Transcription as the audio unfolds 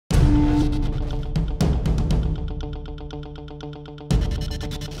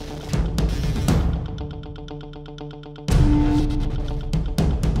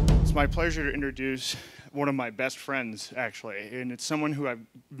my pleasure to introduce one of my best friends, actually, and it's someone who I've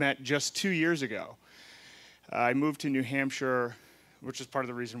met just 2 years ago. I moved to New Hampshire, which is part of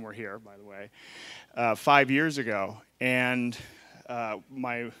the reason we're here, by the way, 5 years ago, and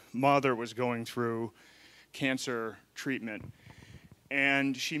my mother was going through cancer treatment,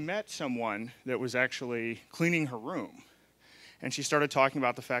 and she met someone that was actually cleaning her room. And she started talking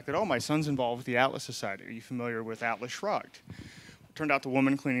about the fact that, oh, my son's involved with the Atlas Society. Are you familiar with Atlas Shrugged? It turned out the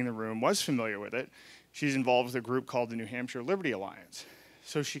woman cleaning the room was familiar with it. She's involved with a group called the New Hampshire Liberty Alliance.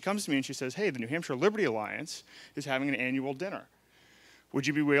 So she comes to me and she says, hey, the New Hampshire Liberty Alliance is having an annual dinner. Would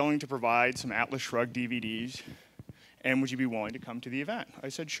you be willing to provide some Atlas Shrugged DVDs? And would you be willing to come to the event? I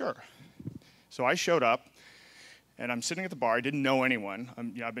said, sure. So I showed up, and I'm sitting at the bar. I didn't know anyone.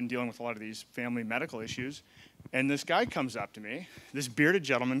 I've been dealing with a lot of these family medical issues. And this guy comes up to me, this bearded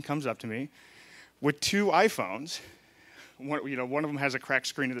gentleman comes up to me with 2 iPhones. One of them has a cracked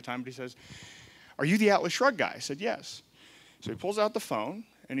screen at the time, but he says, are you the Atlas Shrugged guy? I said, yes. So he pulls out the phone,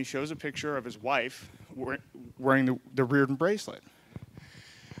 and he shows a picture of his wife wearing the Reardon bracelet.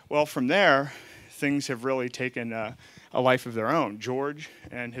 Well, from there, things have really taken a life of their own. George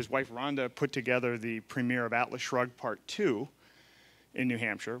and his wife Rhonda put together the premiere of Atlas Shrugged Part 2 in New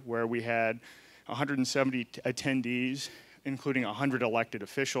Hampshire, where we had 170 attendees, including 100 elected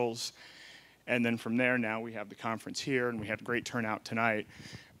officials. And then from there, now we have the conference here, and we had great turnout tonight.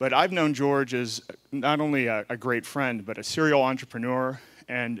 But I've known George as not only a great friend, but a serial entrepreneur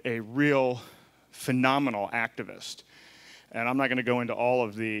and a real phenomenal activist. And I'm not going to go into all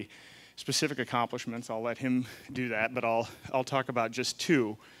of the specific accomplishments. I'll let him do that, but I'll talk about just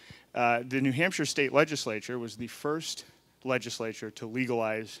 2. The New Hampshire State Legislature was the first legislature to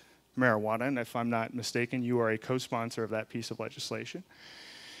legalize marijuana, and if I'm not mistaken, you are a co-sponsor of that piece of legislation.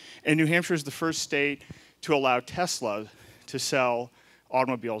 And New Hampshire is the first state to allow Tesla to sell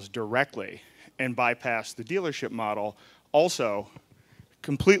automobiles directly and bypass the dealership model. Also,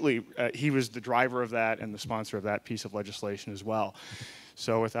 completely, he was the driver of that and the sponsor of that piece of legislation as well.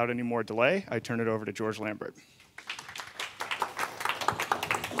 So without any more delay, I turn it over to George Lambert.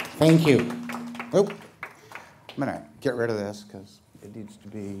 Thank you. Oh, I'm going to get rid of this because it needs to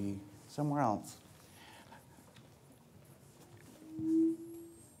be somewhere else.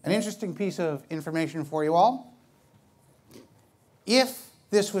 An interesting piece of information for you all. If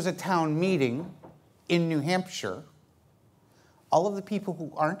this was a town meeting in New Hampshire, all of the people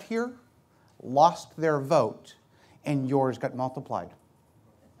who aren't here lost their vote and yours got multiplied.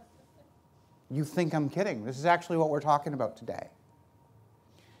 You think I'm kidding. This is actually what we're talking about today.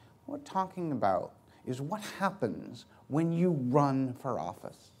 What we're talking about is what happens when you run for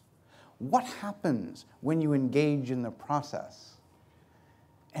office. What happens when you engage in the process,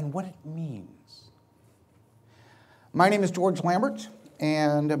 and what it means. My name is George Lambert,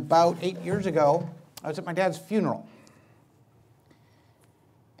 and about 8 years ago, I was at my dad's funeral.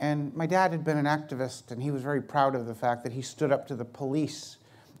 And my dad had been an activist, and he was very proud of the fact that he stood up to the police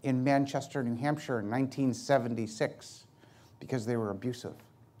in Manchester, New Hampshire in 1976 because they were abusive.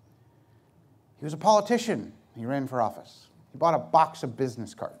 He was a politician. He ran for office. He bought a box of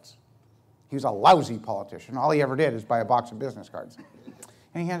business cards. He was a lousy politician. All he ever did is buy a box of business cards.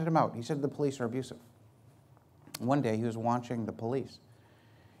 And he handed them out. He said the police are abusive. One day he was watching the police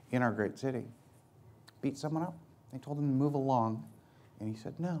in our great city beat someone up. They told him to move along, and he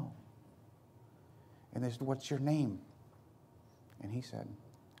said no. And they said, what's your name? And he said,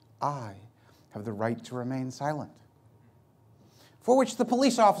 I have the right to remain silent. For which the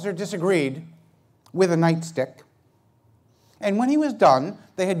police officer disagreed with a nightstick. And when he was done,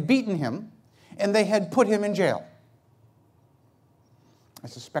 they had beaten him, and they had put him in jail. I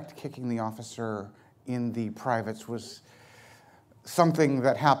suspect kicking the officer in the privates was something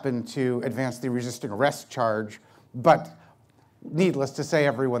that happened to advance the resisting arrest charge, but needless to say,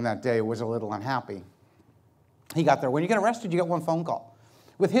 everyone that day was a little unhappy. He got there. When you get arrested, you get one phone call.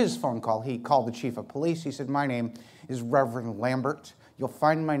 With his phone call, he called the chief of police. He said, my name is Reverend Lambert. You'll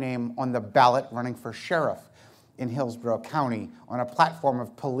find my name on the ballot running for sheriff in Hillsborough County on a platform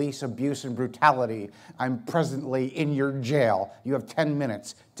of police abuse and brutality. I'm presently in your jail. You have 10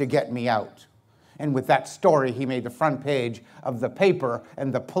 minutes to get me out. And with that story, he made the front page of the paper,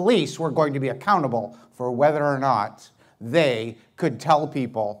 and the police were going to be accountable for whether or not they could tell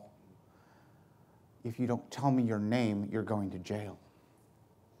people, if you don't tell me your name, you're going to jail.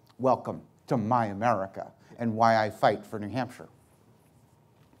 Welcome to my America and why I fight for New Hampshire.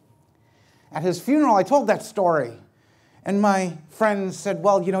 At his funeral, I told that story, and my friends said,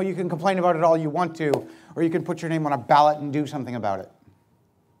 well, you know, you can complain about it all you want to, or you can put your name on a ballot and do something about it.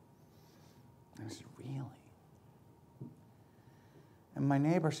 And I said, really? And my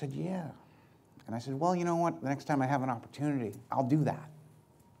neighbor said, yeah. And I said, well, you know what? The next time I have an opportunity, I'll do that.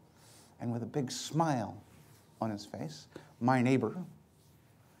 And with a big smile on his face, my neighbor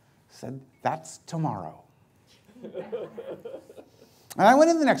said, that's tomorrow. And I went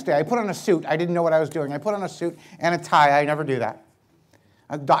in the next day. I put on a suit. I didn't know what I was doing. I put on a suit and a tie. I never do that.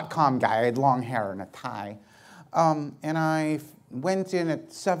 A .com guy. I had long hair and a tie. And I went in at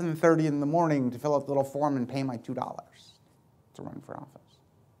 7:30 in the morning to fill out the little form and pay my $2 to run for office.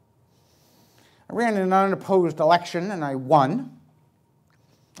 I ran in an unopposed election and I won.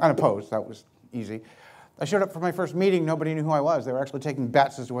 Unopposed, that was easy. I showed up for my first meeting. Nobody knew who I was. They were actually taking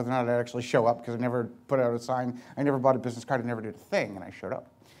bets as to whether or not I'd actually show up because I never put out a sign. I never bought a business card. I never did a thing. And I showed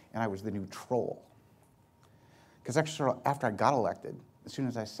up. And I was the new troll. Because after I got elected, as soon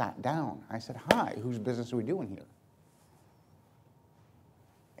as I sat down, I said, hi, whose business are we doing here?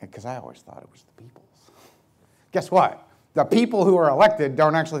 Because I always thought it was the people's. Guess what? The people who are elected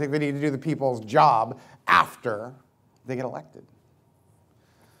don't actually think they need to do the people's job after they get elected.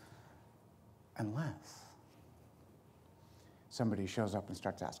 Unless somebody shows up and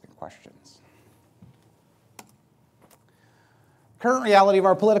starts asking questions. Current reality of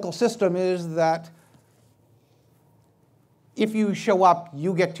our political system is that if you show up,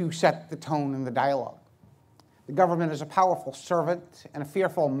 you get to set the tone in the dialogue. The government is a powerful servant and a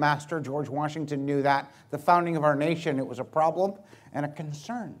fearful master. George Washington knew that. The founding of our nation, it was a problem and a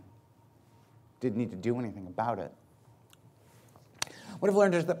concern. Didn't need to do anything about it. What I've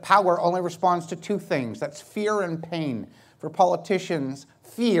learned is that power only responds to two things. That's fear and pain. For politicians,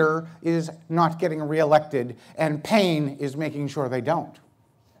 fear is not getting reelected, and pain is making sure they don't.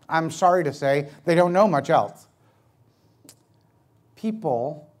 I'm sorry to say, they don't know much else.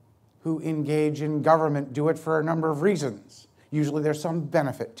 People who engage in government do it for a number of reasons. Usually there's some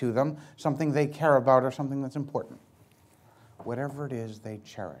benefit to them, something they care about or something that's important. Whatever it is they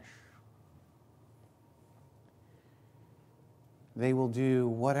cherish. They will do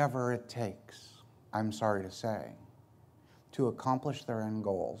whatever it takes, I'm sorry to say, to accomplish their end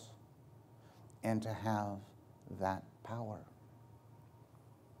goals and to have that power.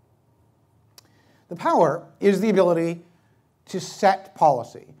 The power is the ability to set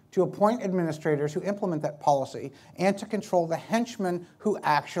policy, to appoint administrators who implement that policy, and to control the henchmen who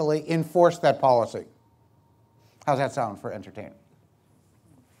actually enforce that policy. How's that sound for entertainment?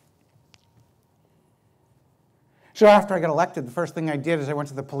 So after I got elected, the first thing I did is I went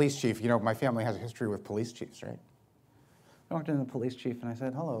to the police chief. You know, my family has a history with police chiefs, right? I went to the police chief and I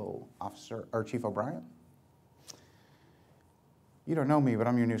said, hello, Officer, or Chief O'Brien. You don't know me, but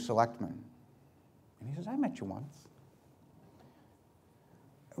I'm your new selectman. And he says, I met you once.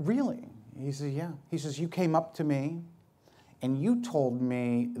 Really? He says, yeah. He says, you came up to me and you told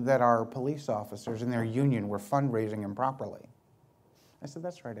me that our police officers and their union were fundraising improperly. I said,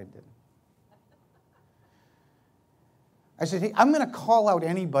 that's right, I did. I said, hey, I'm going to call out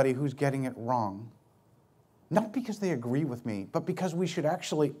anybody who's getting it wrong, not because they agree with me, but because we should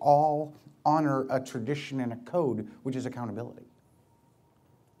actually all honor a tradition and a code, which is accountability.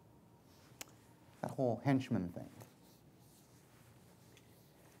 That whole henchman thing.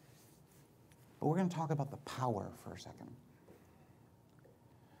 But we're going to talk about the power for a second.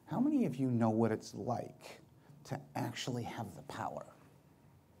 How many of you know what it's like to actually have the power?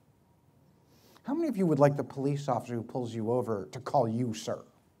 How many of you would like the police officer who pulls you over to call you sir?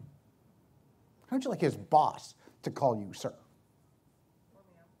 How would you like his boss to call you sir?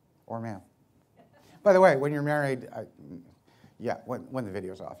 Or ma'am. By the way, when you're married, yeah, when the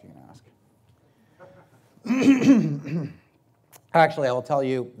video's off, you can ask. Actually, I will tell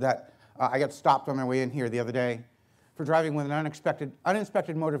you that I got stopped on my way in here the other day for driving with an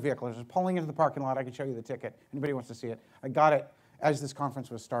uninspected motor vehicle. I was pulling into the parking lot. I can show you the ticket. Anybody wants to see it? I got it. As this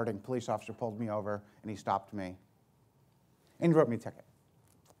conference was starting, a police officer pulled me over, and he stopped me, and he wrote me a ticket.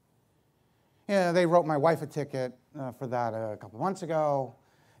 Yeah, they wrote my wife a ticket for that a couple months ago,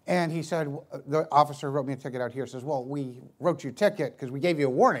 and he said, the officer wrote me a ticket out here, says, well, we wrote you a ticket because we gave you a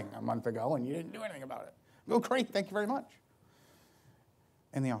warning a month ago, and you didn't do anything about it. I go, great, thank you very much.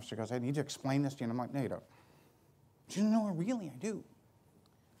 And the officer goes, I need to explain this to you, and I'm like, no, you don't. She said, no, really, I do.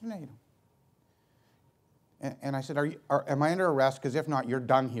 No, you don't. And I said, am I under arrest? Because if not, you're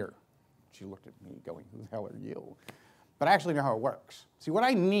done here. She looked at me going, who the hell are you? But I actually know how it works. See, what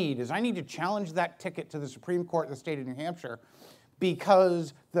I need is I need to challenge that ticket to the Supreme Court of the state of New Hampshire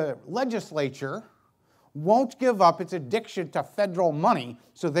because the legislature won't give up its addiction to federal money,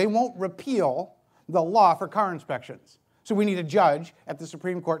 so they won't repeal the law for car inspections. So we need a judge at the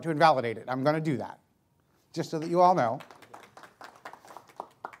Supreme Court to invalidate it. I'm going to do that, just so that you all know.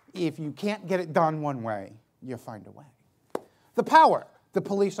 If you can't get it done one way, you find a way. The power. The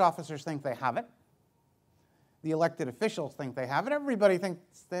police officers think they have it. The elected officials think they have it. Everybody thinks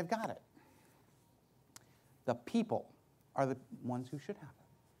they've got it. The people are the ones who should have it.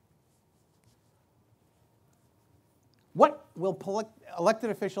 What will elected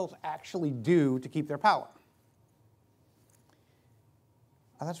officials actually do to keep their power?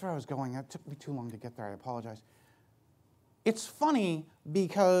 Oh, that's where I was going. It took me too long to get there. I apologize. It's funny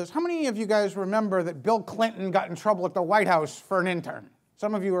because how many of you guys remember that Bill Clinton got in trouble at the White House for an intern?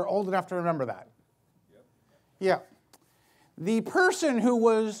 Some of you are old enough to remember that. Yep. Yeah. The person who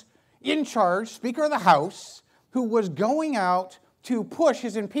was in charge, Speaker of the House, who was going out to push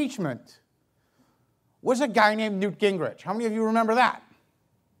his impeachment was a guy named Newt Gingrich. How many of you remember that?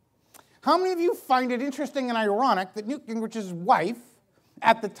 How many of you find it interesting and ironic that Newt Gingrich's wife,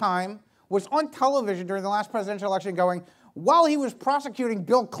 at the time, was on television during the last presidential election going, while he was prosecuting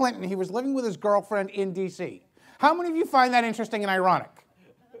Bill Clinton, he was living with his girlfriend in D.C. How many of you find that interesting and ironic?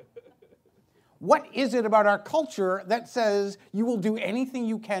 What is it about our culture that says you will do anything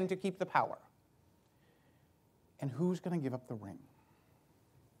you can to keep the power? And who's going to give up the ring?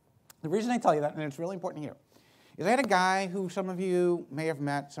 The reason I tell you that, and it's really important here, is I had a guy who some of you may have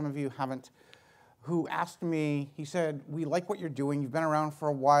met, some of you haven't, who asked me, he said, we like what you're doing, you've been around for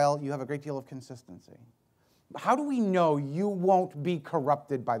a while, you have a great deal of consistency. How do we know you won't be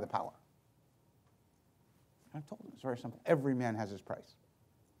corrupted by the power? I told him, it's very simple. Every man has his price.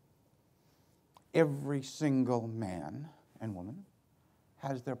 Every single man and woman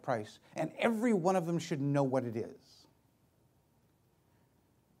has their price, and every one of them should know what it is.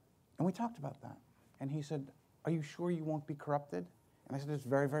 And we talked about that. And he said, are you sure you won't be corrupted? And I said, it's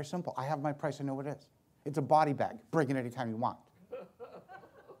very, very simple. I have my price. I know what it is. It's a body bag. Bring it anytime you want.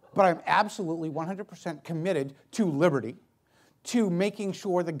 But I'm absolutely 100% committed to liberty, to making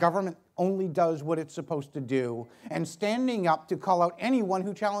sure the government only does what it's supposed to do, and standing up to call out anyone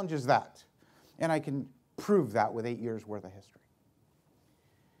who challenges that. And I can prove that with 8 years' worth of history.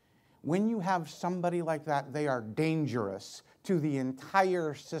 When you have somebody like that, they are dangerous to the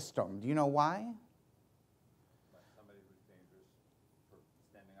entire system. Do you know why? Somebody who's dangerous for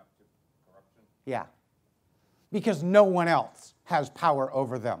standing up to corruption? Yeah. Because no one else has power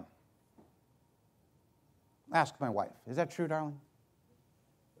over them. Ask my wife. Is that true, darling?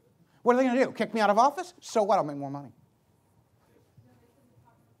 What are they going to do? Kick me out of office? So what? I'll make more money.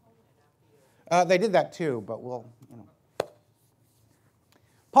 They did that too, but we'll, you know.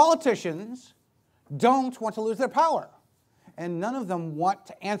 Politicians don't want to lose their power. And none of them want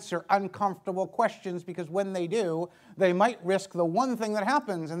to answer uncomfortable questions because when they do, they might risk the one thing that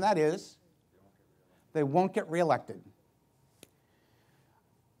happens, and that is they won't get reelected.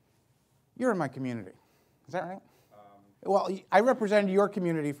 You're in my community. Is that right? Well, I represented your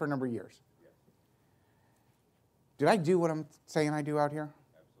community for a number of years. Yes. Did I do what I'm saying I do out here?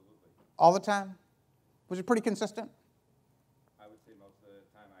 Absolutely. All the time? Was it pretty consistent? I would say most of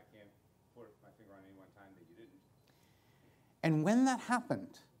the time. I can't put my finger on any one time that you didn't. And when that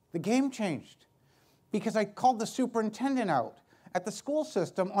happened, the game changed because I called the superintendent out at the school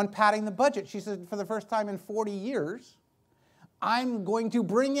system on padding the budget. She said, for the first time in 40 years, I'm going to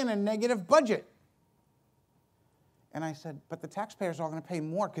bring in a negative budget. And I said, but the taxpayers are all going to pay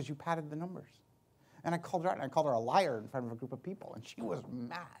more because you padded the numbers. And I called her out, and I called her a liar in front of a group of people, and she was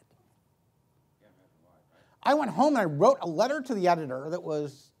mad. Can't imagine why, right? I went home and I wrote a letter to the editor that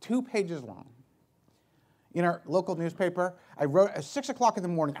was 2 pages long. In our local newspaper, I wrote at 6 o'clock in the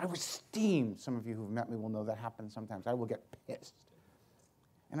morning. I was steamed. Some of you who've met me will know that happens sometimes. I will get pissed.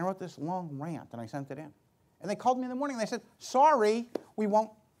 And I wrote this long rant, and I sent it in. And they called me in the morning, and they said, sorry,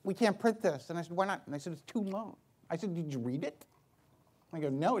 we can't print this. And I said, why not? And they said, it's too long. I said, did you read it? I go,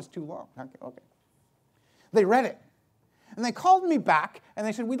 no, it's too long. Okay. They read it. And they called me back, and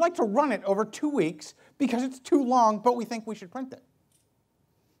they said, we'd like to run it over 2 weeks because it's too long, but we think we should print it.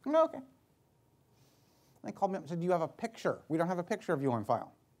 I go, okay. And they called me up and said, do you have a picture? We don't have a picture of you on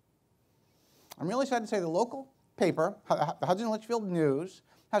file. I'm really sad to say the local paper, the Hudson Litchfield News,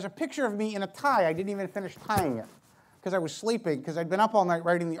 has a picture of me in a tie. I didn't even finish tying it because I was sleeping because I'd been up all night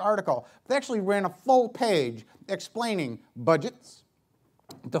writing the article. They actually ran a full page explaining budgets,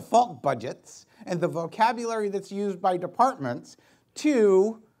 default budgets, and the vocabulary that's used by departments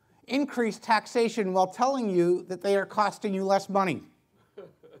to increase taxation while telling you that they are costing you less money.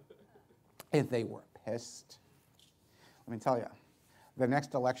 And they were pissed. Let me tell you, the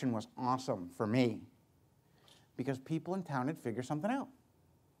next election was awesome for me because people in town had figured something out.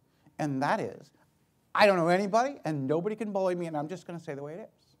 And that is, I don't know anybody, and nobody can bully me, and I'm just going to say the way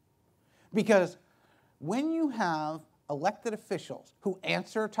it is. Because when you have elected officials who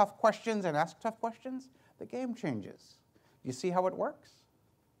answer tough questions and ask tough questions, the game changes. You see how it works?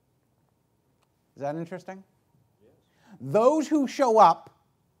 Is that interesting? Yes. Those who show up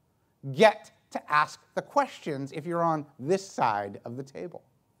get to ask the questions if you're on this side of the table.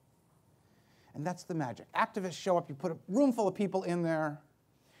 And that's the magic. Activists show up, you put a room full of people in there,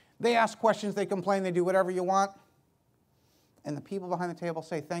 they ask questions, they complain, they do whatever you want, and the people behind the table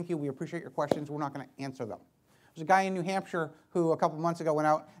say, thank you, we appreciate your questions, we're not going to answer them. There's a guy in New Hampshire who a couple months ago went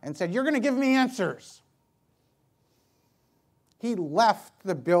out and said, you're going to give me answers. He left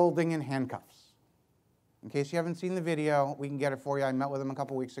the building in handcuffs. In case you haven't seen the video, we can get it for you. I met with him a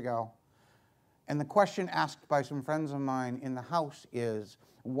couple weeks ago. And the question asked by some friends of mine in the House is,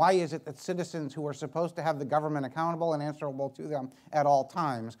 why is it that citizens who are supposed to have the government accountable and answerable to them at all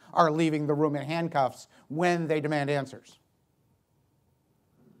times are leaving the room in handcuffs when they demand answers?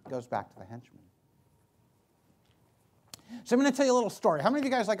 It goes back to the henchmen. So I'm going to tell you a little story. How many of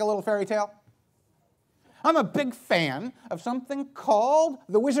you guys like a little fairy tale? I'm a big fan of something called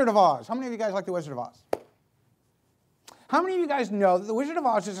The Wizard of Oz. How many of you guys like The Wizard of Oz? How many of you guys know that The Wizard of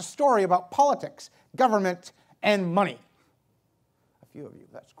Oz is a story about politics, government, and money? A few of you,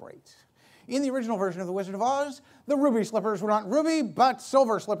 that's great. In the original version of The Wizard of Oz, the ruby slippers were not ruby, but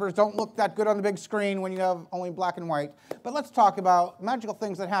silver slippers don't look that good on the big screen when you have only black and white. But let's talk about magical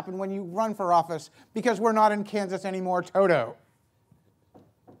things that happen when you run for office, because we're not in Kansas anymore, Toto.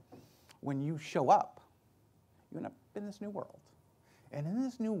 When you show up, you end up in this new world. And in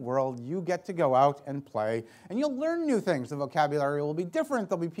this new world, you get to go out and play, and you'll learn new things. The vocabulary will be different.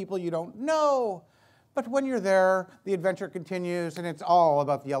 There'll be people you don't know. But when you're there, the adventure continues, and it's all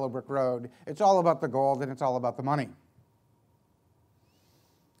about the yellow brick road. It's all about the gold, and it's all about the money.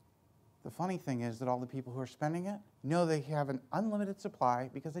 The funny thing is that all the people who are spending it know they have an unlimited supply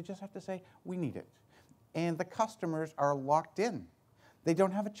because they just have to say, we need it. And the customers are locked in. They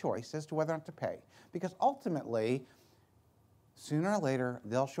don't have a choice as to whether or not to pay. Because ultimately, sooner or later,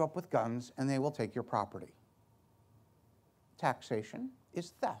 they'll show up with guns and they will take your property. Taxation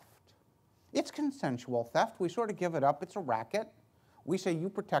is theft. It's consensual theft. We sort of give it up. It's a racket. We say, you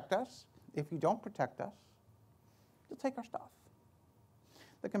protect us. If you don't protect us, you'll take our stuff.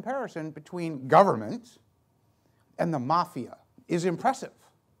 The comparison between government and the mafia is impressive,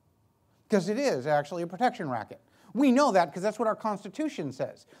 because it is actually a protection racket. We know that because that's what our Constitution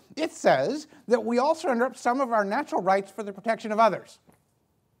says. It says that we all surrender up some of our natural rights for the protection of others.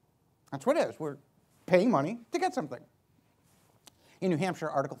 That's what it is. We're paying money to get something. In New Hampshire,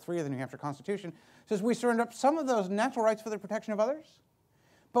 Article 3 of the New Hampshire Constitution says we surrender up some of those natural rights for the protection of others,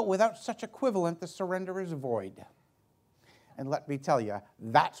 but without such equivalent, the surrender is void. And let me tell you,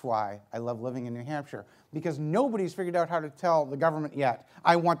 that's why I love living in New Hampshire, because nobody's figured out how to tell the government yet,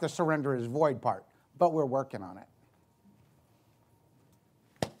 I want the surrender is void part, but we're working on it.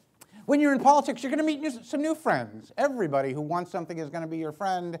 When you're in politics, you're going to meet some new friends. Everybody who wants something is going to be your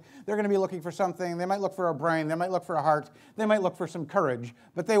friend. They're going to be looking for something. They might look for a brain. They might look for a heart. They might look for some courage.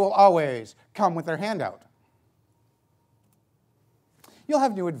 But they will always come with their hand out. You'll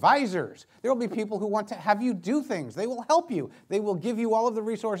have new advisors. There will be people who want to have you do things. They will help you. They will give you all of the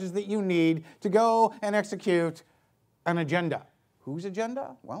resources that you need to go and execute an agenda. Whose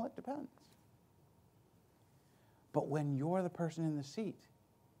agenda? Well, it depends. But when you're the person in the seat,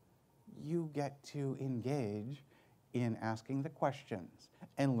 you get to engage in asking the questions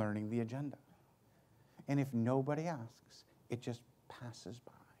and learning the agenda. And if nobody asks, it just passes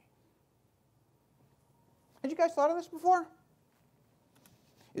by. Had you guys thought of this before?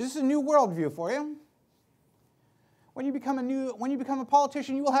 Is this a new worldview for you? When you become a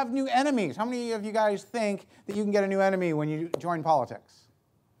politician, you will have new enemies. How many of you guys think that you can get a new enemy when you join politics?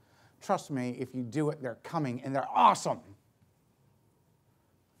 Trust me, if you do it, they're coming, and they're awesome.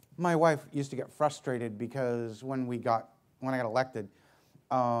 My wife used to get frustrated because when I got elected,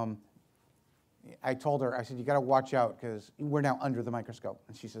 I told her, I said, you got to watch out because we're now under the microscope.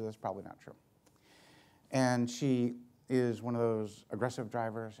 And she said, that's probably not true. And she is one of those aggressive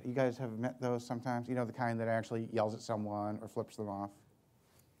drivers. You guys have met those sometimes? You know, the kind that actually yells at someone or flips them off.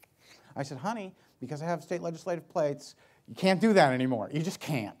 I said, honey, because I have state legislative plates, you can't do that anymore. You just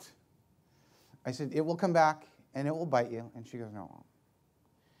can't. I said, it will come back and it will bite you. And she goes, no.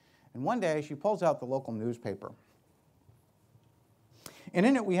 And one day, she pulls out the local newspaper. And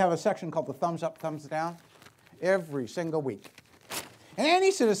in it, we have a section called the thumbs up, thumbs down, every single week. And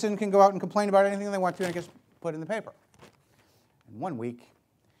any citizen can go out and complain about anything they want to, and it gets put in the paper. And one week,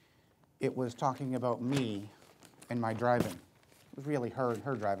 it was talking about me and my driving. It was really her and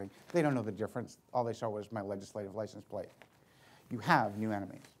her driving. They don't know the difference. All they saw was my legislative license plate. You have new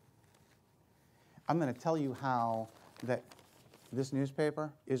enemies. I'm going to tell you how that this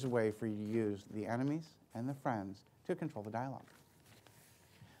newspaper is a way for you to use the enemies and the friends to control the dialogue.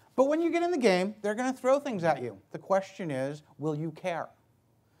 But when you get in the game, they're going to throw things at you. The question is, will you care?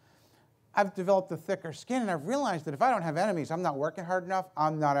 I've developed a thicker skin, and I've realized that if I don't have enemies, I'm not working hard enough,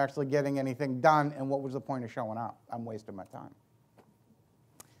 I'm not actually getting anything done, and what was the point of showing up? I'm wasting my time.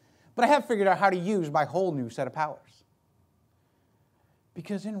 But I have figured out how to use my whole new set of powers.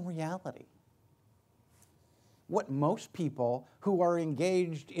 Because in reality, what most people who are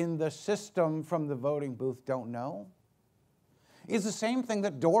engaged in the system from the voting booth don't know is the same thing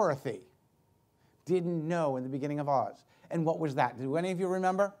that Dorothy didn't know in the beginning of Oz. And what was that? Do any of you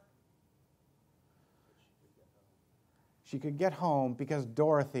remember? She could get home because,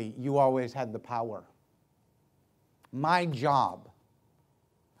 Dorothy, you always had the power. My job,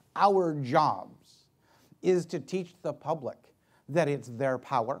 our jobs, is to teach the public that it's their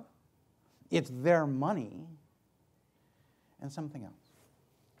power, it's their money, and something else.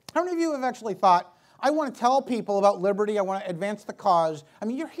 How many of you have actually thought, I want to tell people about liberty, I want to advance the cause? I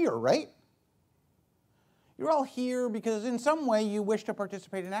mean, you're here, right? You're all here because in some way you wish to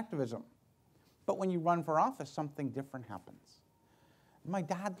participate in activism. But when you run for office, something different happens. My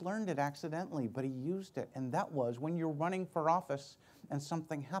dad learned it accidentally, but he used it. And that was when you're running for office and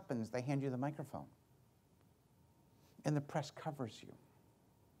something happens, they hand you the microphone. And the press covers you.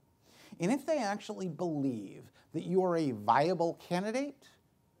 And if they actually believe that you're a viable candidate,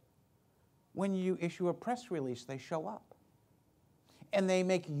 when you issue a press release, they show up. And they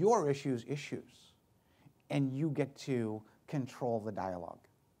make your issues issues. And you get to control the dialogue.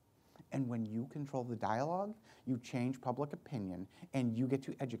 And when you control the dialogue, you change public opinion, and you get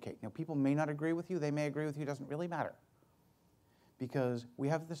to educate. Now, people may not agree with you. They may agree with you. It doesn't really matter. Because we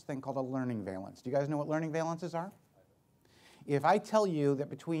have this thing called a learning valence. Do you guys know what learning valences are? If I tell you that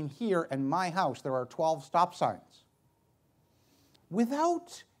between here and my house there are 12 stop signs,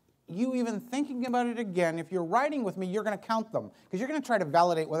 without you even thinking about it again, if you're riding with me, you're going to count them. Because you're going to try to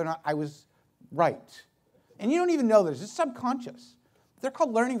validate whether or not I was right. And you don't even know this. It's subconscious. They're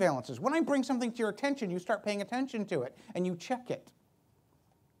called learning valences. When I bring something to your attention, you start paying attention to it, and you check it.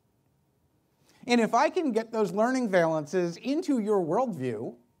 And if I can get those learning valences into your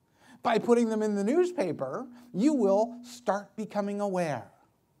worldview by putting them in the newspaper, you will start becoming aware.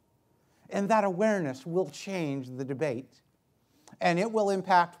 And that awareness will change the debate. And it will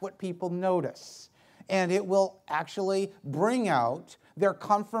impact what people notice. And it will actually bring out their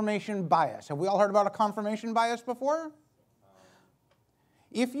confirmation bias. Have we all heard about a confirmation bias before?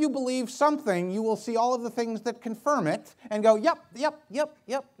 If you believe something, you will see all of the things that confirm it and go, yep,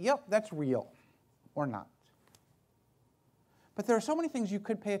 that's real, or not. But there are so many things you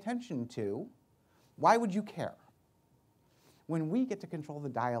could pay attention to. Why would you care? When we get to control the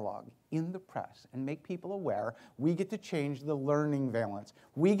dialogue in the press and make people aware, we get to change the learning valence.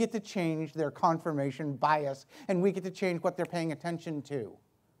 We get to change their confirmation bias, and we get to change what they're paying attention to.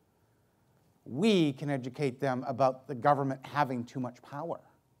 We can educate them about the government having too much power.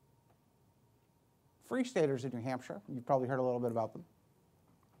 Free staters in New Hampshire, you've probably heard a little bit about them,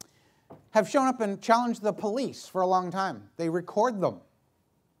 have shown up and challenged the police for a long time. They record them.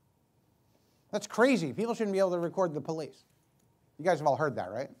 That's crazy. People shouldn't be able to record the police. You guys have all heard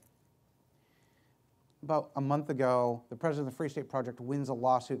that, right? About a month ago, the president of the Free State Project wins a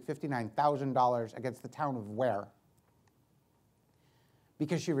lawsuit, $59,000 against the town of Ware,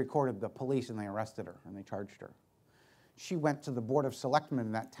 because she recorded the police and they arrested her and they charged her. She went to the Board of Selectmen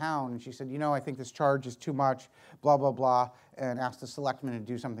in that town and she said, you know, I think this charge is too much, blah, blah, blah, and asked the selectmen to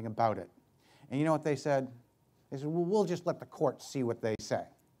do something about it. And you know what they said? They said, well, we'll just let the courts see what they say.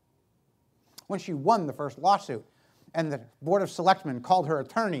 When she won the first lawsuit, and the Board of Selectmen called her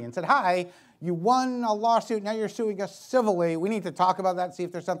attorney and said, hi, you won a lawsuit, now you're suing us civilly. We need to talk about that, see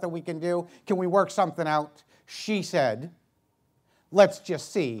if there's something we can do. Can we work something out? She said, let's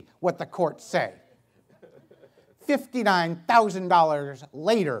just see what the courts say. $59,000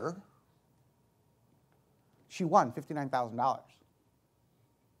 later, she won $59,000.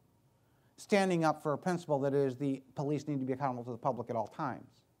 Standing up for a principle that is the police need to be accountable to the public at all times.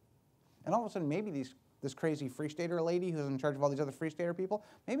 And all of a sudden, maybe this crazy Free Stater lady who's in charge of all these other Free Stater people,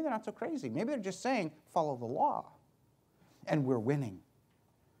 maybe they're not so crazy. Maybe they're just saying, follow the law. And we're winning.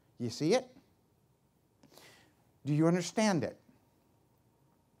 You see it? Do you understand it?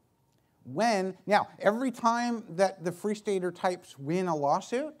 Now, every time that the Free Stater types win a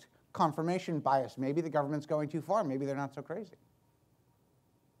lawsuit, confirmation bias. Maybe the government's going too far. Maybe they're not so crazy.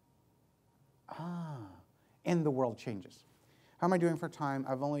 And the world changes. How am I doing for time?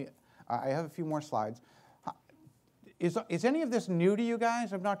 I have a few more slides. Is any of this new to you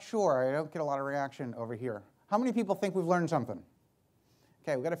guys? I'm not sure. I don't get a lot of reaction over here. How many people think we've learned something?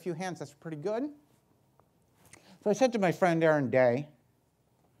 Okay, we've got a few hands. That's pretty good. So I said to my friend Aaron Day,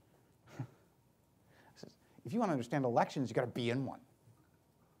 if you want to understand elections, you got to be in one.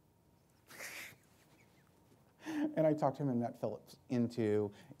 And I talked him and Matt Phillips into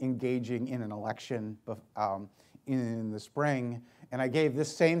engaging in an election in the spring. And I gave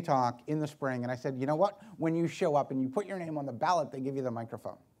this same talk in the spring. And I said, you know what? When you show up and you put your name on the ballot, they give you the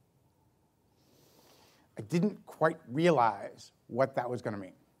microphone. I didn't quite realize what that was going to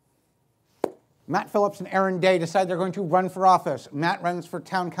mean. Matt Phillips and Aaron Day decide they're going to run for office. Matt runs for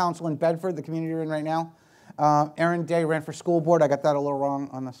town council in Bedford, the community you're in right now. Aaron Day ran for school board. I got that a little wrong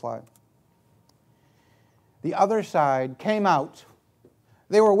on the slide. The other side came out.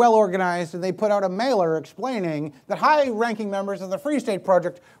 They were well organized, and they put out a mailer explaining that high-ranking members of the Free State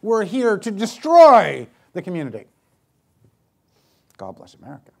Project were here to destroy the community. God bless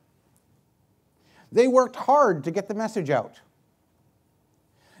America. They worked hard to get the message out.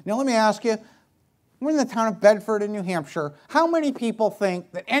 Now let me ask you, we're in the town of Bedford in New Hampshire. How many people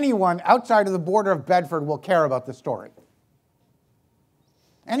think that anyone outside of the border of Bedford will care about this story?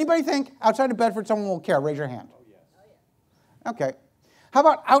 Anybody think outside of Bedford someone will care? Raise your hand. Oh, yes. Okay. How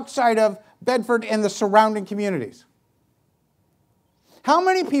about outside of Bedford and the surrounding communities? How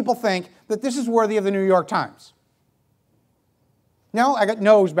many people think that this is worthy of the New York Times? No? I got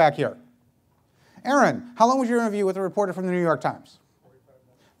no's back here. Aaron, how long was your interview with a reporter from the New York Times?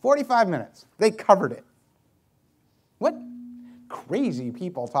 45 minutes. They covered it. What? Crazy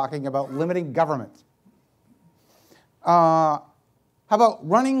people talking about limiting government. How about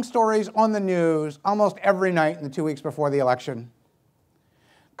running stories on the news almost every night in the 2 weeks before the election?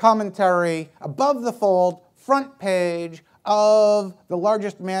 Commentary, above the fold, front page of the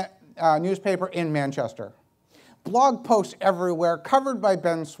largest newspaper in Manchester. Blog posts everywhere, covered by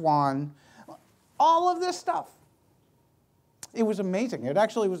Ben Swan. All of this stuff. It was amazing. It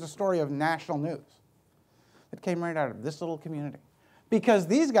actually was a story of national news. It came right out of this little community. Because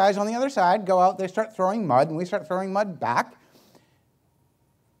these guys on the other side go out, they start throwing mud, and we start throwing mud back.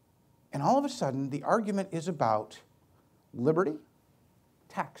 And all of a sudden, the argument is about liberty,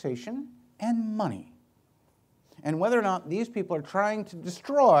 taxation, and money. And whether or not these people are trying to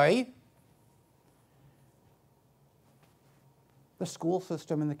destroy the school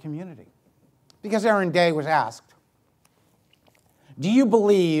system in the community. Because Aaron Day was asked, do you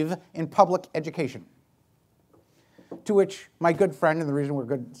believe in public education? To which my good friend, and the reason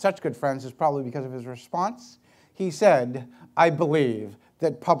we're such good friends is probably because of his response, he said, I believe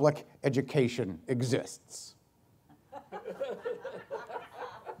that public education exists.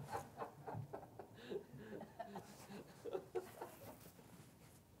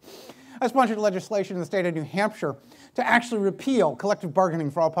 I sponsored legislation in the state of New Hampshire to actually repeal collective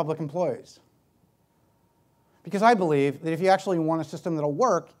bargaining for all public employees. Because I believe that if you actually want a system that'll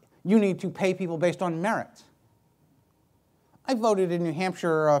work, you need to pay people based on merit. I voted in New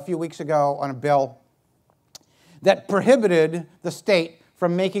Hampshire a few weeks ago on a bill that prohibited the state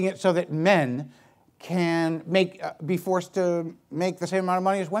from making it so that men can be forced to make the same amount of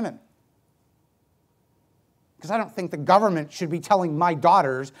money as women. Because I don't think the government should be telling my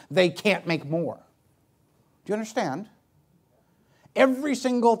daughters they can't make more. Do you understand? Every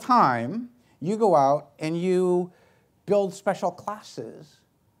single time you go out and you build special classes,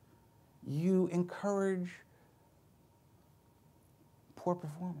 you encourage poor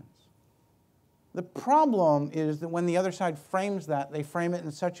performance. The problem is that when the other side frames that, they frame it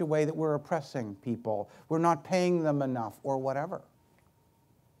in such a way that we're oppressing people, we're not paying them enough, or whatever.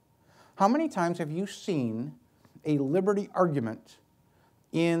 How many times have you seen a liberty argument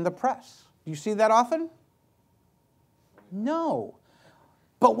in the press? Do you see that often? No.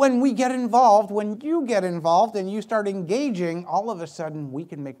 But when we get involved, when you get involved and you start engaging, all of a sudden we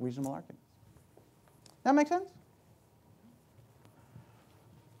can make reasonable arguments. That make sense?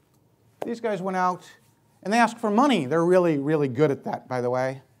 These guys went out and they asked for money. They're really, really good at that, by the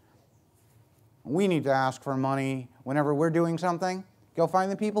way. We need to ask for money whenever we're doing something. Go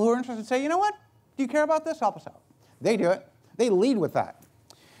find the people who are interested and say, you know what? Do you care about this? Help us out. They do it. They lead with that.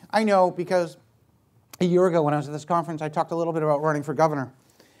 I know because a year ago when I was at this conference, I talked a little bit about running for governor.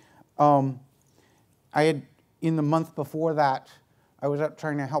 In the month before that, I was out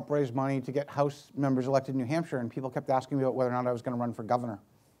trying to help raise money to get House members elected in New Hampshire, and people kept asking me about whether or not I was going to run for governor.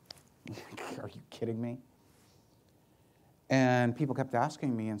 Are you kidding me? And people kept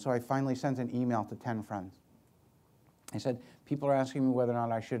asking me, and so I finally sent an email to 10 friends. I said, people are asking me whether or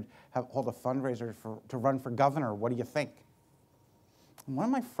not I should hold a fundraiser to run for governor. What do you think? And one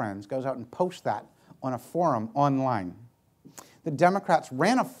of my friends goes out and posts that on a forum online. The Democrats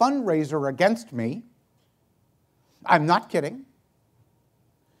ran a fundraiser against me. I'm not kidding.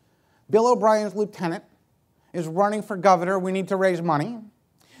 Bill O'Brien's lieutenant is running for governor. We need to raise money.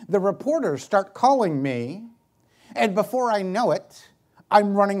 The reporters start calling me And before I know it,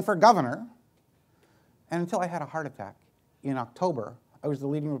 I'm running for governor. And until I had a heart attack in October, I was the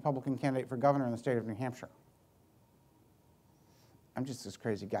leading Republican candidate for governor in the state of New Hampshire. I'm just this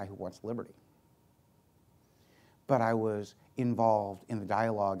crazy guy who wants liberty. But I was involved in the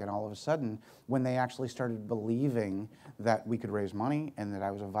dialogue, and all of a sudden, when they actually started believing that we could raise money and that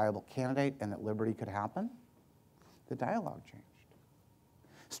I was a viable candidate and that liberty could happen, the dialogue changed.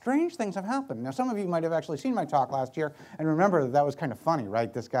 Strange things have happened. Now, some of you might have actually seen my talk last year and remember that was kind of funny,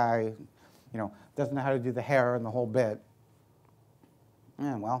 right? This guy, doesn't know how to do the hair and the whole bit.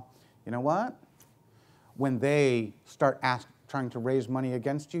 Yeah, well, you know what? When they start trying to raise money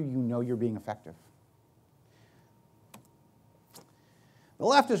against you, you know you're being effective. The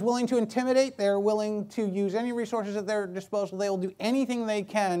left is willing to intimidate. They're willing to use any resources at their disposal. They will do anything they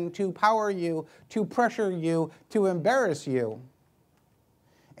can to power you, to pressure you, to embarrass you.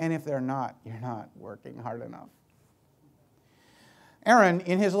 And if they're not, you're not working hard enough. Aaron,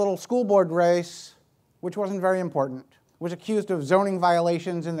 in his little school board race, which wasn't very important, was accused of zoning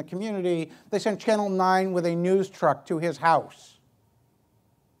violations in the community. They sent Channel 9 with a news truck to his house.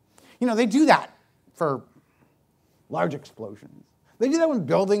 They do that for large explosions. They do that when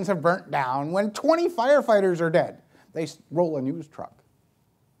buildings have burnt down, when 20 firefighters are dead. They roll a news truck.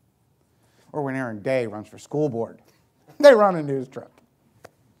 Or when Aaron Day runs for school board, they run a news truck.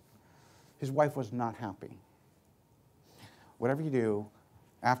 His wife was not happy. Whatever you do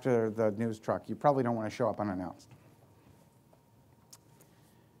after the news truck, you probably don't want to show up unannounced.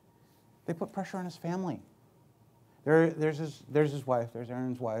 They put pressure on his family. There's his wife, there's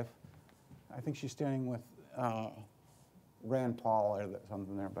Aaron's wife. I think she's standing with Rand Paul or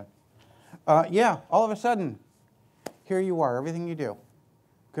something there, but yeah, all of a sudden, here you are. Everything you do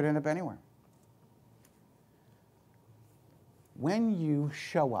could end up anywhere. When you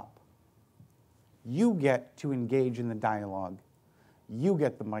show up, you get to engage in the dialogue. You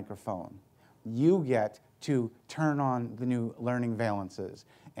get the microphone. You get to turn on the new learning valences,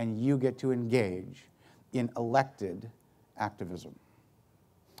 and you get to engage in elected activism.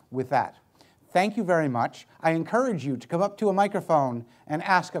 With that, thank you very much. I encourage you to come up to a microphone and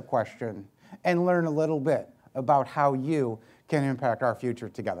ask a question and learn a little bit about how you can impact our future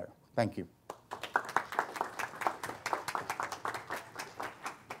together. Thank you.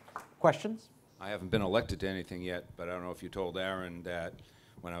 Questions? I haven't been elected to anything yet, but I don't know if you told Aaron that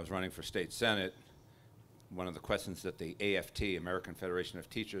when I was running for state senate, one of the questions that the AFT, American Federation of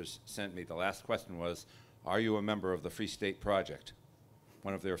Teachers, sent me, the last question was, are you a member of the Free State Project?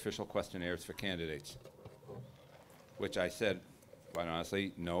 One of their official questionnaires for candidates. Which I said, quite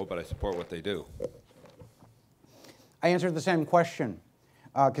honestly, no, but I support what they do. I answered the same question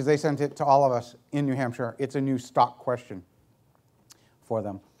because they sent it to all of us in New Hampshire. It's a new stock question for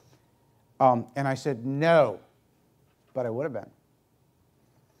them. And I said no, but I would have been.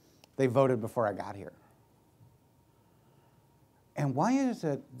 They voted before I got here. And why is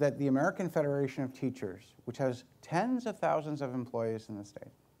it that the American Federation of Teachers, which has tens of thousands of employees in the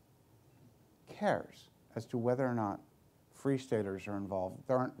state, cares as to whether or not Free Staters are involved?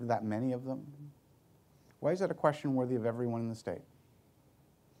 There aren't that many of them. Why is that a question worthy of everyone in the state?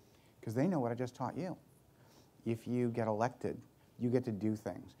 Because they know what I just taught you. If you get elected, you get to do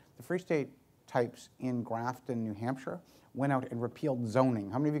things. The Free State types in Grafton, New Hampshire, went out and repealed zoning.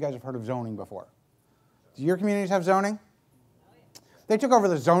 How many of you guys have heard of zoning before? Do your communities have zoning? They took over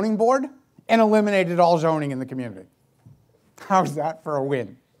the zoning board and eliminated all zoning in the community. How's that for a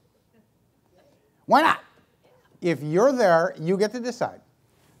win? Why not? If you're there, you get to decide.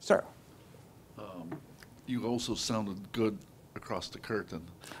 Sir. You also sounded good across the curtain.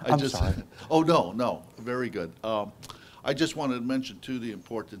 I'm sorry. Oh, no, very good. I just wanted to mention, too, the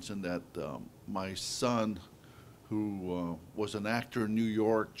importance in that my son, who was an actor in New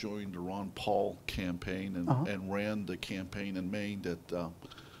York, joined the Ron Paul campaign and ran the campaign in Maine that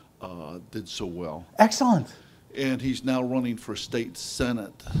did so well. Excellent. And he's now running for state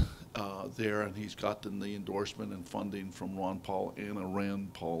senate there, and he's gotten the endorsement and funding from Ron Paul and a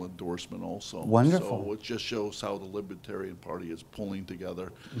Rand Paul endorsement also. Wonderful. So it just shows how the Libertarian Party is pulling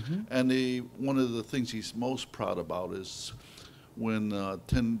together. And one of the things he's most proud about is when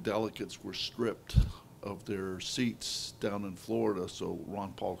 10 delegates were stripped of their seats down in Florida, so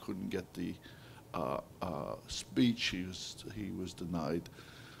Ron Paul couldn't get the speech he was denied.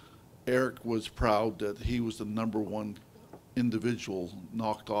 Eric was proud that he was the #1 individual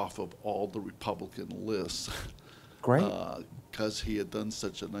knocked off of all the Republican lists. Great. Because he had done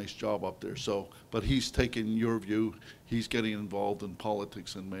such a nice job up there. So, but he's taken your view. He's getting involved in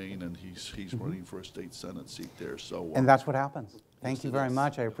politics in Maine, and he's running for a state senate seat there. So, and that's what happens. Thank yes, you it very is.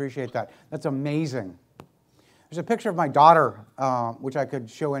 much. I appreciate that. That's amazing. There's a picture of my daughter, which I could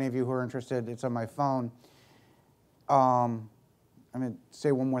show any of you who are interested. It's on my phone. I'm going to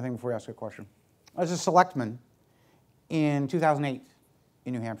say one more thing before you ask a question. I was a selectman in 2008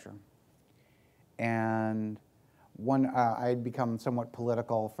 in New Hampshire. And I had become somewhat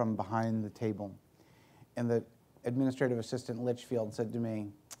political from behind the table. And the administrative assistant, Litchfield, said to me,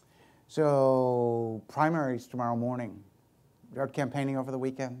 so primaries tomorrow morning. You're out campaigning over the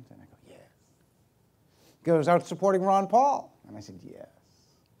weekend? And I go, yes. He goes, out supporting Ron Paul? And I said, yes.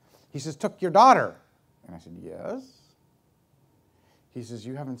 He says, took your daughter? And I said, yes. He says,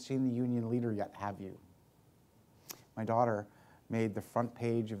 you haven't seen the union leader yet, have you? My daughter made the front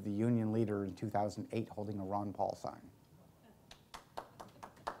page of the union leader in 2008 holding a Ron Paul sign.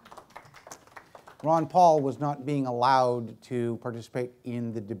 Ron Paul was not being allowed to participate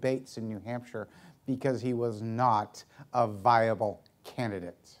in the debates in New Hampshire because he was not a viable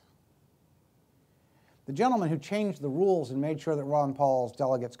candidate. The gentleman who changed the rules and made sure that Ron Paul's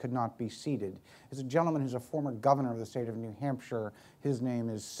delegates could not be seated is a gentleman who's a former governor of the state of New Hampshire. His name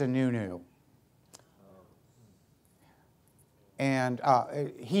is Sununu. And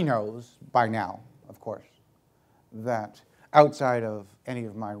he knows by now, of course, that outside of any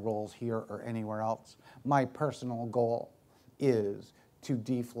of my roles here or anywhere else, my personal goal is to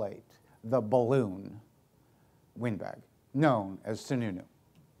deflate the balloon windbag known as Sununu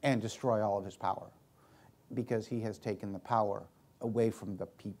and destroy all of his power, because he has taken the power away from the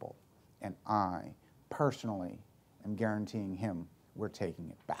people. And I personally am guaranteeing him we're taking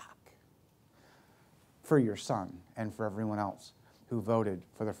it back. For your son and for everyone else who voted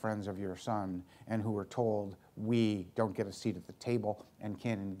for the friends of your son and who were told we don't get a seat at the table and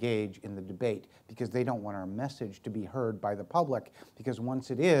can't engage in the debate because they don't want our message to be heard by the public, because once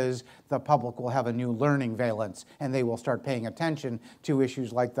it is, the public will have a new learning valence and they will start paying attention to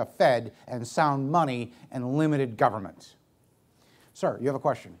issues like the Fed and sound money and limited government. Sir, you have a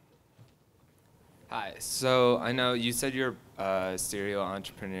question. Hi, so I know you said you're a serial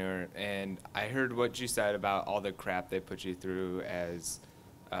entrepreneur, and I heard what you said about all the crap they put you through as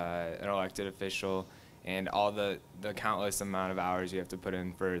an elected official and all the countless amount of hours you have to put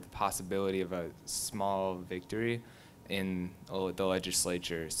in for the possibility of a small victory in the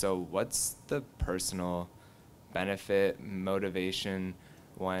legislature. So what's the personal benefit, motivation,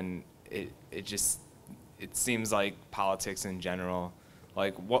 when it seems like politics in general,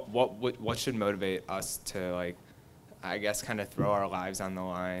 like what should motivate us to, like, I guess, kind of throw our lives on the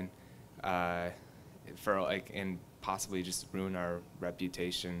line for, like, and possibly just ruin our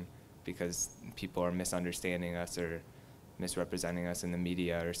reputation because people are misunderstanding us or misrepresenting us in the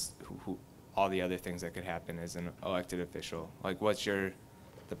media, or all the other things that could happen as an elected official? Like, what's the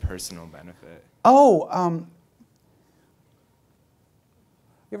personal benefit? Oh,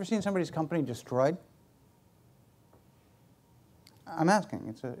 you ever seen somebody's company destroyed? I'm asking.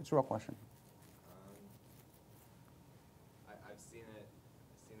 It's a real question. I've seen it.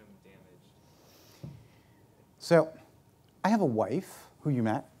 I've seen them damaged. So, I have a wife who you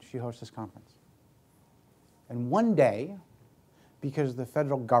met. She hosts this conference. And one day, because the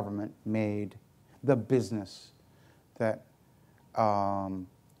federal government made the business that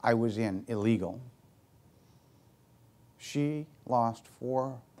I was in illegal, she lost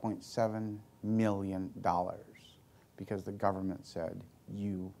 $4.7 million because the government said,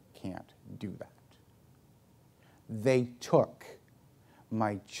 you can't do that. They took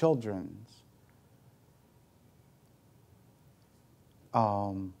my children's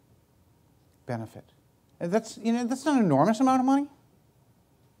benefit. And that's not an enormous amount of money.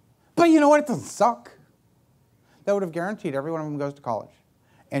 But you know what? It doesn't suck. That would have guaranteed every one of them goes to college,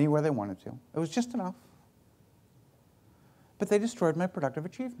 anywhere they wanted to. It was just enough. But they destroyed my productive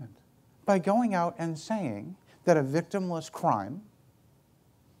achievement by going out and saying that a victimless crime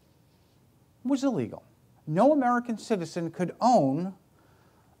was illegal. No American citizen could own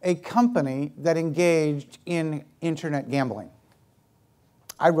a company that engaged in internet gambling.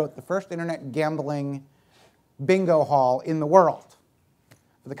 I wrote the first internet gambling bingo hall in the world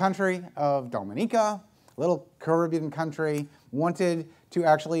for the country of Dominica, a little Caribbean country, wanted to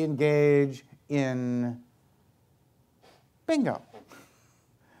actually engage in bingo.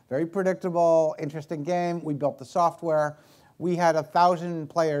 Very predictable, interesting game. We built the software. We had 1,000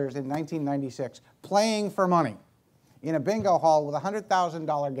 players in 1996 playing for money in a bingo hall with a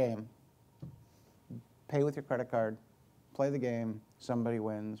 $100,000 game. Pay with your credit card, play the game, somebody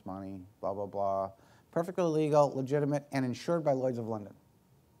wins money, blah, blah, blah. Perfectly legal, legitimate, and insured by Lloyd's of London.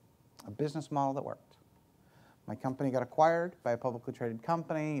 A business model that worked. My company got acquired by a publicly traded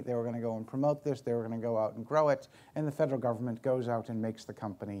company. They were going to go and promote this. They were going to go out and grow it. And the federal government goes out and makes the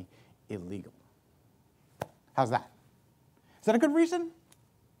company illegal. How How's that? Is that a good reason? You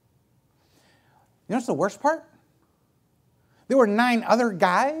know what's the worst part? There were 9 other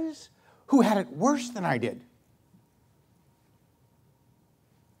guys who had it worse than I did.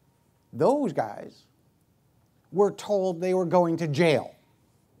 Those guys were told they were going to jail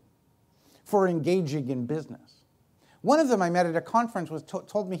for engaging in business. One of them I met at a conference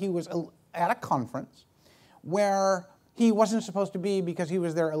told me he was at a conference where he wasn't supposed to be because he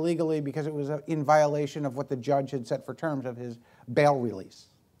was there illegally because it was in violation of what the judge had set for terms of his bail release.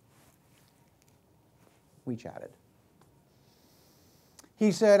 We chatted.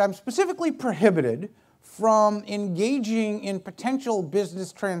 He said, I'm specifically prohibited from engaging in potential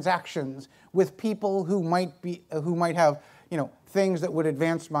business transactions with people who might have, things that would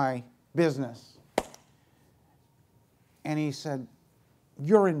advance my business. And he said,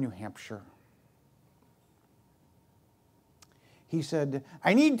 you're in New Hampshire. He said,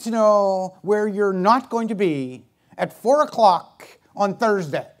 I need to know where you're not going to be at 4 o'clock on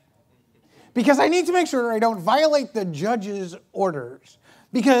Thursday, because I need to make sure I don't violate the judge's orders,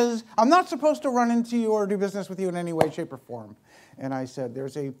 because I'm not supposed to run into you or do business with you in any way, shape, or form. And I said,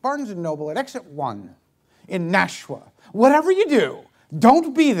 there's a Barnes & Noble at exit 1 in Nashua. Whatever you do,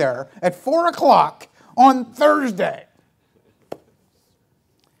 don't be there at 4 o'clock on Thursday.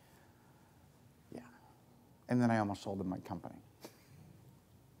 Yeah. And then I almost sold him my company.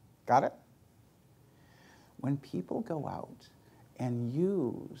 Got it? When people go out and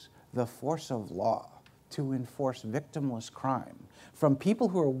use the force of law to enforce victimless crime from people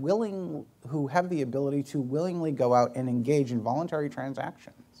who have the ability to willingly go out and engage in voluntary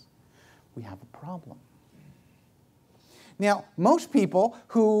transactions, we have a problem. Now, most people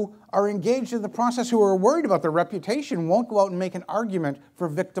who are engaged in the process who are worried about their reputation won't go out and make an argument for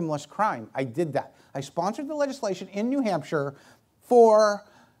victimless crime. I did that. I sponsored the legislation in New Hampshire for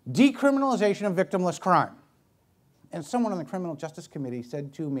decriminalization of victimless crime. And someone on the Criminal Justice Committee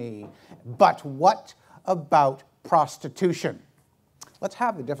said to me, but what about prostitution? Let's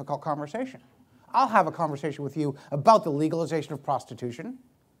have the difficult conversation. I'll have a conversation with you about the legalization of prostitution.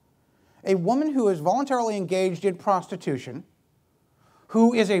 A woman who is voluntarily engaged in prostitution,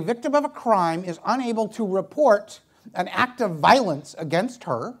 who is a victim of a crime, is unable to report an act of violence against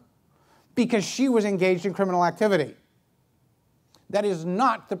her because she was engaged in criminal activity. That is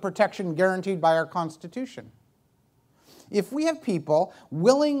not the protection guaranteed by our Constitution. If we have people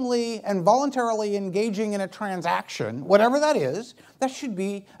willingly and voluntarily engaging in a transaction, whatever that is, that should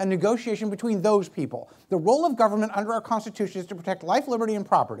be a negotiation between those people. The role of government under our Constitution is to protect life, liberty, and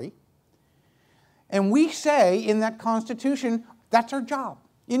property. And we say in that Constitution, that's our job.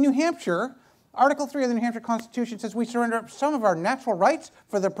 In New Hampshire, Article 3 of the New Hampshire Constitution says we surrender up some of our natural rights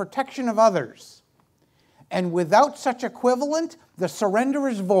for the protection of others. And without such equivalent, the surrender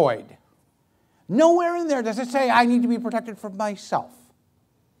is void. Nowhere in there does it say, I need to be protected from myself.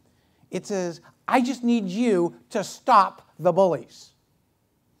 It says, I just need you to stop the bullies.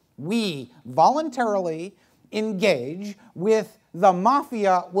 We voluntarily engage with the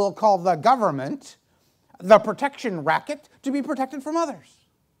mafia we'll call the government, the protection racket, to be protected from others.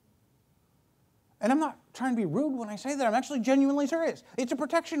 And I'm not trying to be rude when I say that. I'm actually genuinely serious. It's a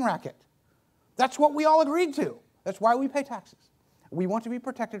protection racket. That's what we all agreed to. That's why we pay taxes. We want to be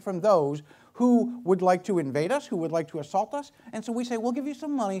protected from those who would like to invade us, who would like to assault us, and so we say, we'll give you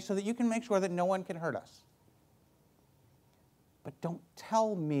some money so that you can make sure that no one can hurt us. But don't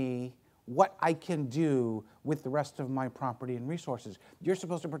tell me what I can do with the rest of my property and resources. You're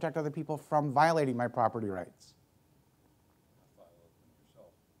supposed to protect other people from violating my property rights.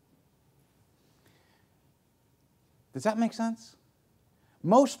 Does that make sense?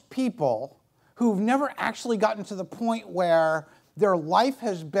 Most people who've never actually gotten to the point where their life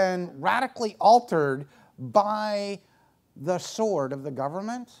has been radically altered by the sword of the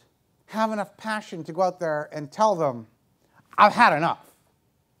government have enough passion to go out there and tell them, I've had enough.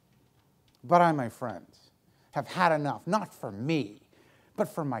 But I, my friends, have had enough, not for me, but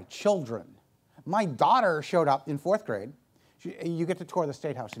for my children. My daughter showed up in 4th grade. You get to tour the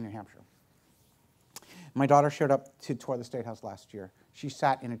State House in New Hampshire. My daughter showed up to tour the State House last year. She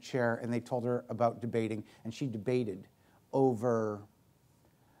sat in a chair and they told her about debating, and she debated over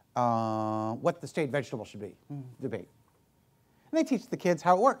what the state vegetable should be. Debate. And they teach the kids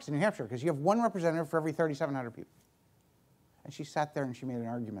how it works in New Hampshire, because you have one representative for every 3,700 people. And she sat there and she made an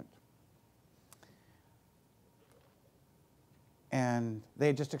argument. And they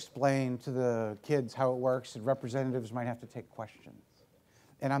had just explained to the kids how it works, and representatives might have to take questions.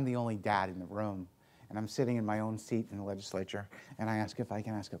 And I'm the only dad in the room. And I'm sitting in my own seat in the legislature, and I ask if I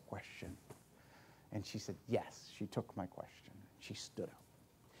can ask a question. And she said, yes. She took my question. She stood up.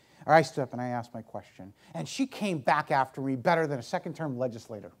 Or I stood up and I asked my question. And she came back after me better than a second-term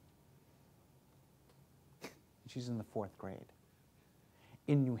legislator. She's in the 4th grade.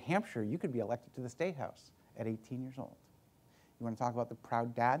 In New Hampshire, you could be elected to the State House at 18 years old. You want to talk about the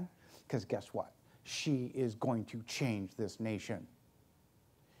proud dad? Because guess what? She is going to change this nation.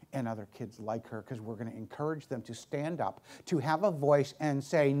 And other kids like her, because we're going to encourage them to stand up, to have a voice and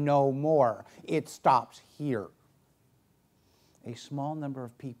say no more. It stops here. A small number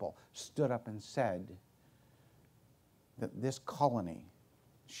of people stood up and said that this colony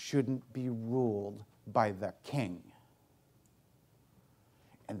shouldn't be ruled by the king.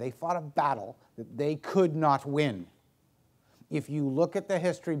 And they fought a battle that they could not win. If you look at the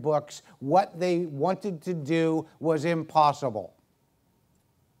history books, what they wanted to do was impossible.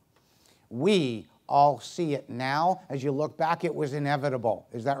 We all see it now. As you look back, it was inevitable.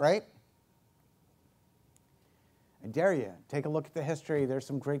 Is that right? I dare you, take a look at the history. There's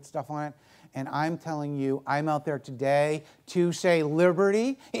some great stuff on it. And I'm telling you, I'm out there today to say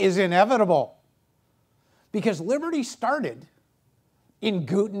liberty is inevitable. Because liberty started in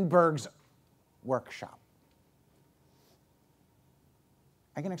Gutenberg's workshop.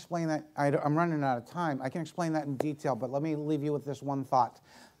 I can explain that. I'm running out of time. I can explain that in detail, but let me leave you with this one thought.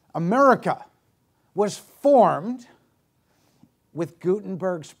 America was formed with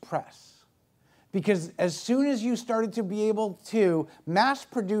Gutenberg's press. Because as soon as you started to be able to mass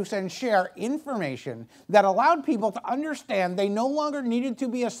produce and share information that allowed people to understand they no longer needed to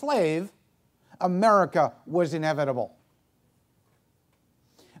be a slave, America was inevitable.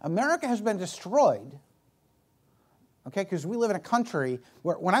 America has been destroyed, okay, because we live in a country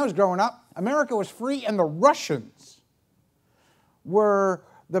where, when I was growing up, America was free and the Russians were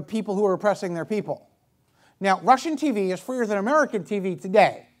the people who were oppressing their people. Now, Russian TV is freer than American TV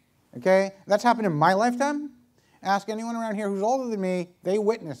today, okay? That's happened in my lifetime. Ask anyone around here who's older than me, they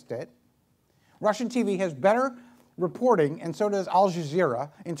witnessed it. Russian TV has better reporting, and so does Al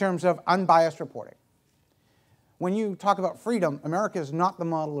Jazeera, in terms of unbiased reporting. When you talk about freedom, America is not the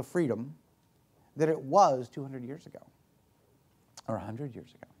model of freedom that it was 200 years ago or 100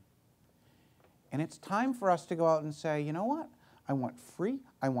 years ago. And it's time for us to go out and say, you know what? I want free,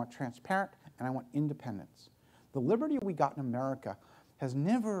 I want transparent, and I want independence. The liberty we got in America has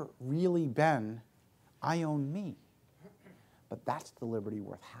never really been, I own me. But that's the liberty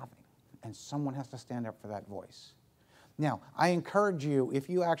worth having. And someone has to stand up for that voice. Now, I encourage you, if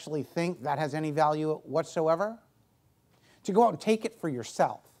you actually think that has any value whatsoever, to go out and take it for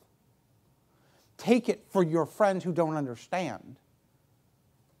yourself. Take it for your friends who don't understand.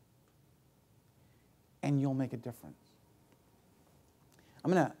 And you'll make a difference.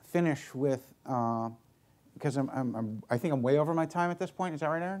 I'm going to finish with, because I think I'm way over my time at this point. Is that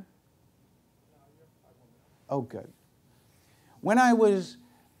right, Aaron? Oh, good. When my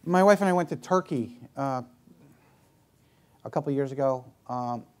wife and I went to Turkey a couple years ago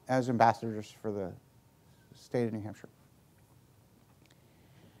as ambassadors for the state of New Hampshire.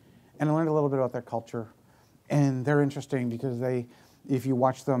 And I learned a little bit about their culture. And they're interesting because if you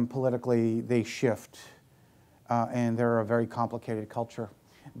watch them politically, they shift. And they're a very complicated culture.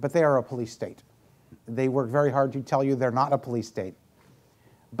 But they are a police state. They work very hard to tell you they're not a police state.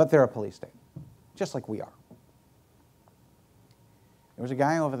 But they're a police state, just like we are. There was a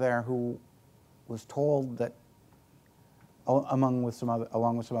guy over there who was told that, along with some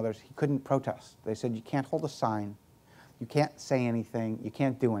others, he couldn't protest. They said, you can't hold a sign, you can't say anything, you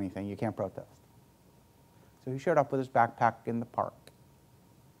can't do anything, you can't protest. So he showed up with his backpack in the park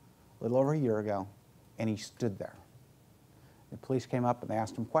a little over a year ago, and he stood there. The police came up and they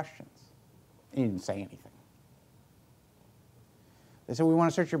asked him questions. He didn't say anything. They said, we want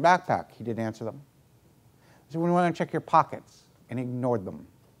to search your backpack. He didn't answer them. They said, we want to check your pockets. And he ignored them.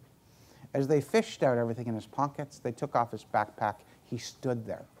 As they fished out everything in his pockets, they took off his backpack. He stood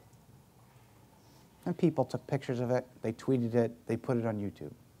there. And people took pictures of it. They tweeted it. They put it on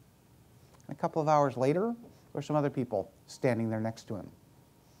YouTube. And a couple of hours later, there were some other people standing there next to him.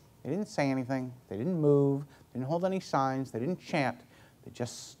 They didn't say anything. They didn't move. They didn't hold any signs. They didn't chant. They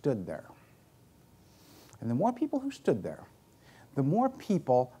just stood there. And the more people who stood there, the more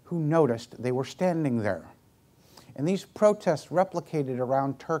people who noticed they were standing there. And these protests replicated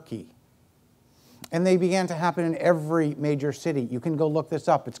around Turkey. And they began to happen in every major city. You can go look this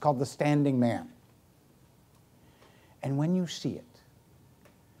up. It's called the Standing Man. And when you see it,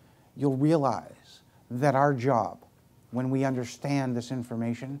 you'll realize that our job, when we understand this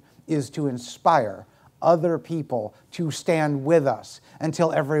information, is to inspire other people to stand with us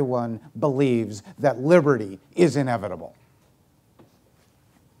until everyone believes that liberty is inevitable.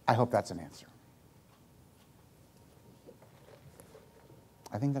 I hope that's an answer.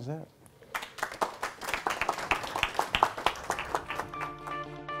 I think that's it.